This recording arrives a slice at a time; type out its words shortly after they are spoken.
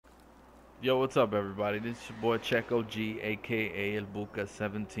Yo, what's up, everybody? This is your boy Checo G, aka El Buca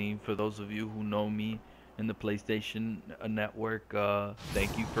 17. For those of you who know me in the PlayStation Network,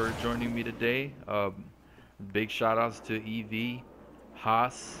 thank you for joining me today. Big shout outs to EV,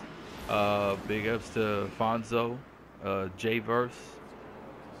 Haas, big ups to Fonzo, J-Verse,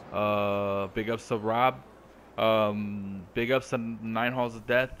 big ups to Rob. Big ups to Nine Halls of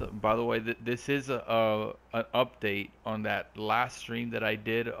Death. By the way, this is an update on that last stream that I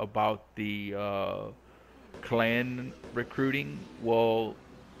did about the clan recruiting. Well,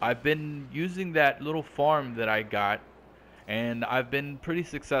 I've been using that little farm that I got, and I've been pretty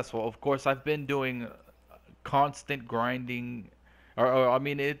successful. Of course, I've been doing constant grinding, or I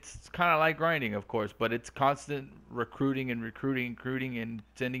mean, it's kind of like grinding, of course, but it's constant recruiting and recruiting and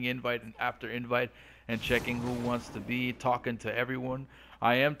sending invite and after invite and checking who wants to be, talking to everyone.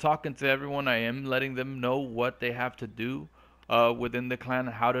 I am talking to everyone. I am letting them know what they have to do within the clan,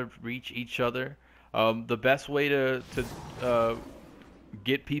 how to reach each other. The best way to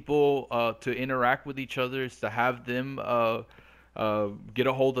get people to interact with each other is to have them get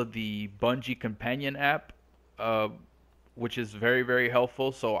a hold of the Bungie Companion app, uh, which is very, very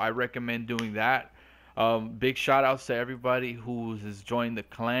helpful. So I recommend doing that. Big shout outs to everybody who has joined the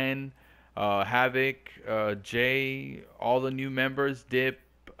clan. Havoc, Jay, all the new members, Dip,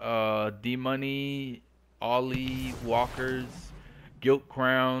 D Money, Ollie, Walkers, Guilt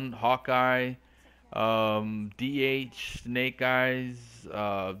Crown, Hawkeye, DH, Snake Eyes,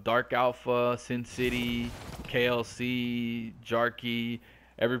 Dark Alpha, Sin City, KLC, Jarky,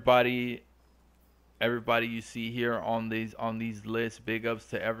 everybody, everybody you see here on these lists. Big ups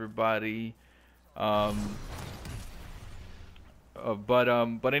to everybody. Um,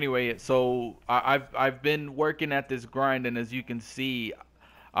 but anyway, so I've been working at this grind, and as you can see,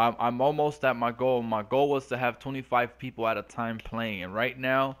 I'm almost at my goal. My goal was to have 25 people at a time playing, and right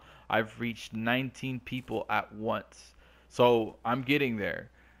now I've reached 19 people at once. So I'm getting there.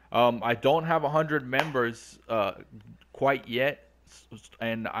 I don't have 100 members quite yet,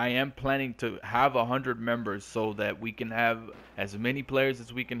 and I am planning to have 100 members so that we can have as many players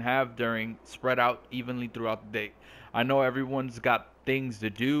as we can have during spread out evenly throughout the day. I know everyone's got things to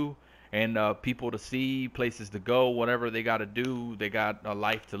do and people to see, places to go, whatever they got to do. They got a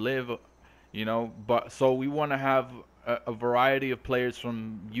life to live, you know. But so we want to have a variety of players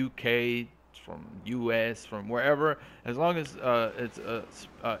from UK, from US, from wherever, as long as it's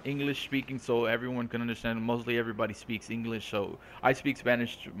English speaking, so everyone can understand. Mostly everybody speaks English, so I speak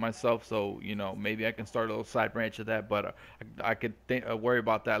Spanish myself, so you know maybe I can start a little side branch of that. But I could worry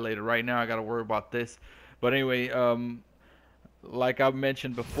about that later. Right now, I got to worry about this. But anyway, like I've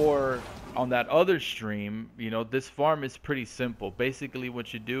mentioned before on that other stream, you know, this farm is pretty simple. Basically,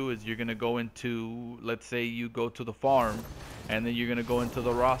 what you do is you're going to go into, let's say you go to the farm, and then you're going to go into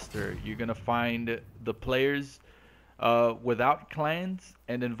the roster. You're going to find the players without clans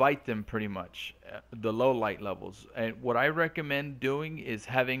and invite them pretty much, the low light levels. And what I recommend doing is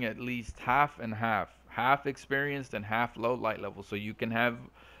having at least half and half, half experienced and half low light level, so you can have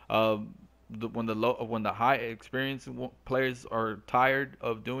when the high experienced players are tired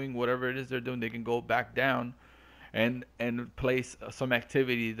of doing whatever it is they're doing, they can go back down and place some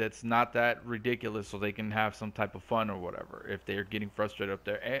activity that's not that ridiculous, so they can have some type of fun or whatever if they're getting frustrated up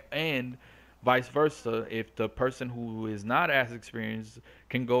there. And vice versa, if the person who is not as experienced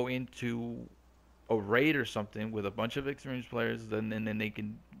can go into a raid or something with a bunch of experienced players, then they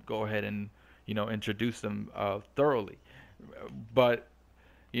can go ahead and introduce them thoroughly. But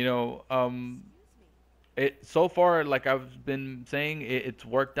you know, it so far, like I've been saying, it's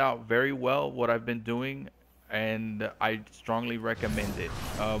worked out very well what I've been doing, and I strongly recommend it.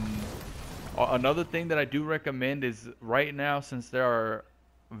 Another thing that I do recommend is right now, since there are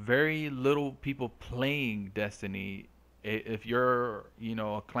very little people playing Destiny, if you're,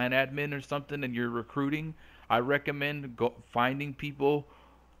 a clan admin or something and you're recruiting, I recommend finding people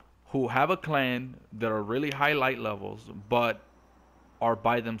who have a clan that are really high light levels, but are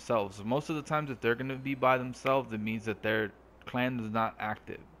by themselves. Most of the times, if they're going to be by themselves, it means that their clan is not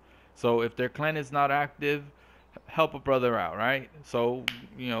active. So if their clan is not active, help a brother out, right? So,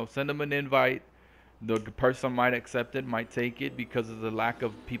 send them an invite. The person might accept it, might take it because of the lack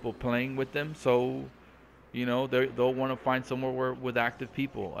of people playing with them. So, they'll want to find somewhere with active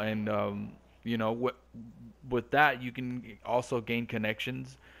people. And, you know, with, with that, you can also gain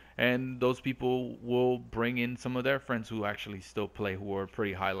connections, and those people will bring in some of their friends who actually still play, who are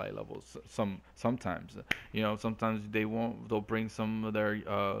pretty highlight levels. Sometimes, sometimes they won't. They'll bring some of their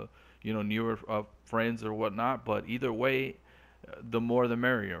newer friends or whatnot. But either way, the more the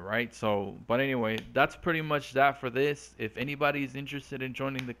merrier, right? So, but anyway, that's pretty much that for this. If anybody's interested in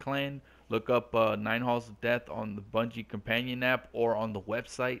joining the clan, look up Nine Halls of Death on the Bungie companion app or on the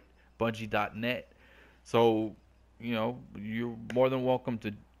website bungie.net. So, you're more than welcome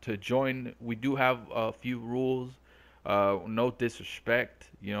to join. We do have a few rules. No disrespect.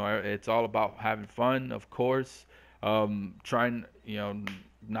 It's all about having fun, of course. Trying,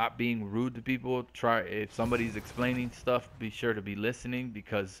 not being rude to people. Try if somebody's explaining stuff, be sure to be listening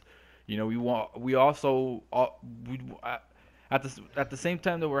because, we also we at the same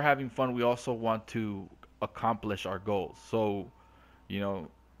time that we're having fun, we also want to accomplish our goals. So, you know,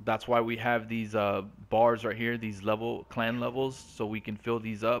 that's why we have these bars right here, these clan levels, so we can fill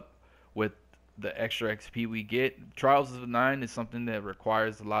these up with the extra XP we get. Trials of the Nine is something that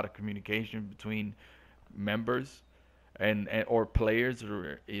requires a lot of communication between members and or players,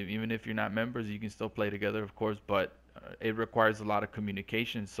 or even if you're not members, you can still play together, of course. But it requires a lot of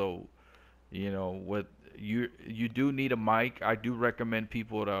communication. So, what you do need a mic. I do recommend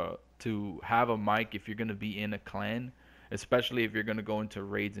people to have a mic if you're going to be in a clan, especially if you're going to go into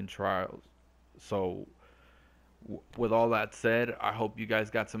raids and trials. So, with all that said, I hope you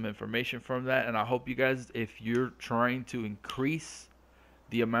guys got some information from that, and I hope you guys, if you're trying to increase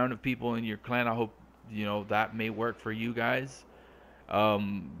the amount of people in your clan, I hope that may work for you guys.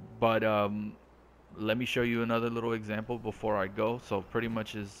 But let me show you another little example before I go. So pretty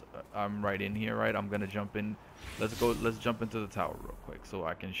much I'm right in here, right? I'm gonna jump in. Let's jump into the tower real quick so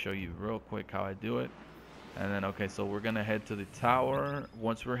I can show you real quick how I do it. And then, okay, so we're gonna head to the tower.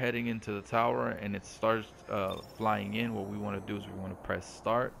 Once we're heading into the tower and it starts flying in, what we want to do is we want to press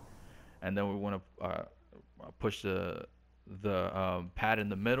start, and then we want to push the pad in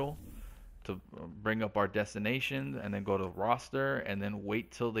the middle to bring up our destination, and then go to roster, and then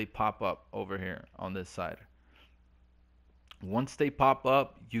wait till they pop up over here on this side. Once they pop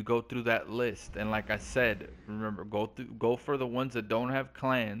up, you go through that list, and like I said, remember, go for the ones that don't have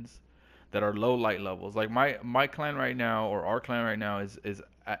clans, that are low light levels. Like my clan right now, or our clan right now, is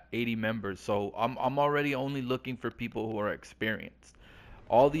at 80 members. So I'm already only looking for people who are experienced.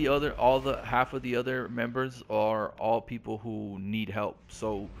 All the half of the other members are all people who need help.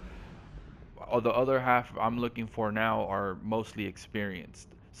 So the other half I'm looking for now are mostly experienced.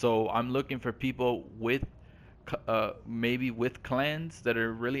 So I'm looking for people with maybe with clans that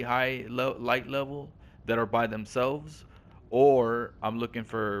are really light level, that are by themselves, or I'm looking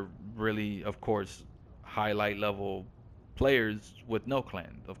for really, of course, high light level players with no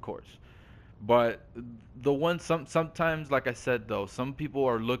clan, of course. But the one sometimes, like I said though, some people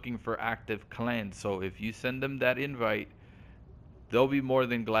are looking for active clans. So if you send them that invite, they'll be more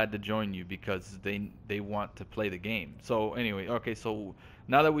than glad to join you because they want to play the game. So anyway, okay, so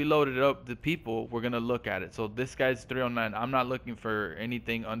now that we loaded up the people, we're gonna look at it. So this guy's 309. I'm not looking for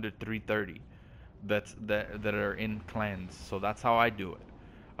anything under 330 that are in clans. So that's how I do it.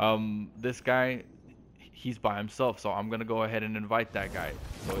 This guy, he's by himself, so I'm gonna go ahead and invite that guy.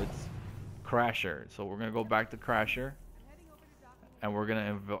 So it's Crasher. So we're gonna go back to Crasher, and we're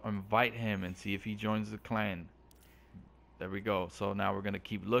gonna invite him and see if he joins the clan. There we go. So now we're gonna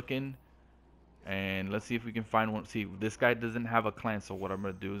keep looking, and let's see if we can find one. See, this guy doesn't have a clan, so what I'm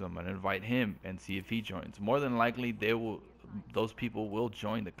gonna do is I'm gonna invite him and see if he joins. More than likely, those people will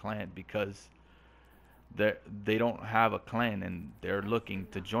join the clan because they don't have a clan and they're looking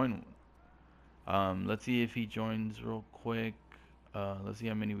to join one. Let's see if he joins real quick. Let's see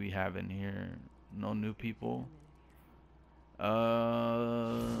how many we have in here. No new people.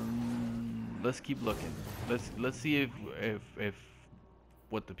 Let's keep looking. Let's see if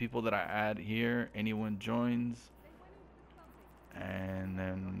with the people that I add here, anyone joins, and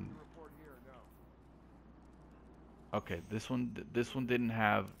then okay, this one didn't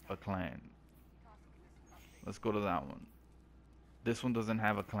have a clan. Let's go to that one. This one doesn't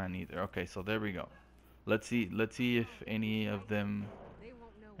have a clan either. Okay, so there we go. Let's see if any of them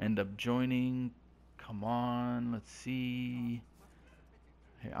end up joining. Come on, let's see.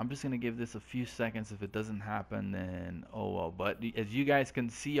 Here, I'm just gonna give this a few seconds. If it doesn't happen, then oh well. But as you guys can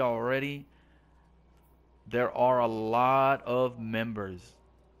see already, there are a lot of members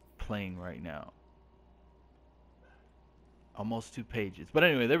playing right now. Almost 2 pages. But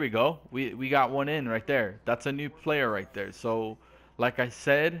anyway, there we go. We got one in right there. That's a new player right there. So, like I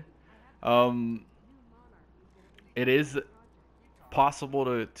said, um, it is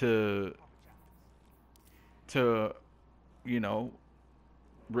possible to you know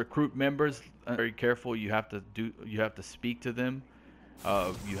recruit members. Very careful. You have to speak to them.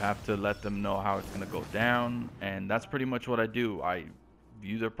 You have to let them know how it's gonna go down, and that's pretty much what I do. I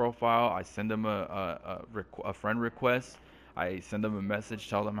view their profile. I send them a friend request. I send them a message,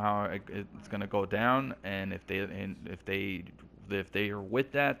 tell them how it's gonna go down, and if they are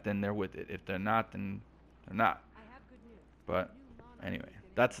with that, then they're with it. If they're not, then they're not. But anyway,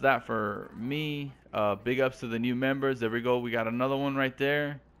 that's that for me. Big ups to the new members. There we go. We got another one right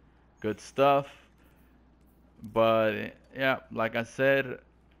there. Good stuff. But yeah, like I said,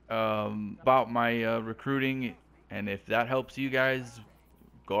 about my recruiting, and if that helps you guys,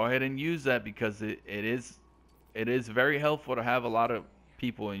 go ahead and use that because it is very helpful to have a lot of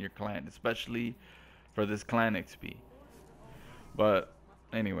people in your clan, especially for this clan XP. But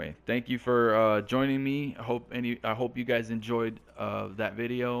anyway, thank you for joining me. I hope you guys enjoyed that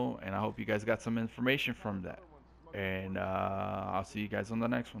video, and I hope you guys got some information from that. And I'll see you guys on the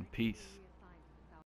next one. Peace.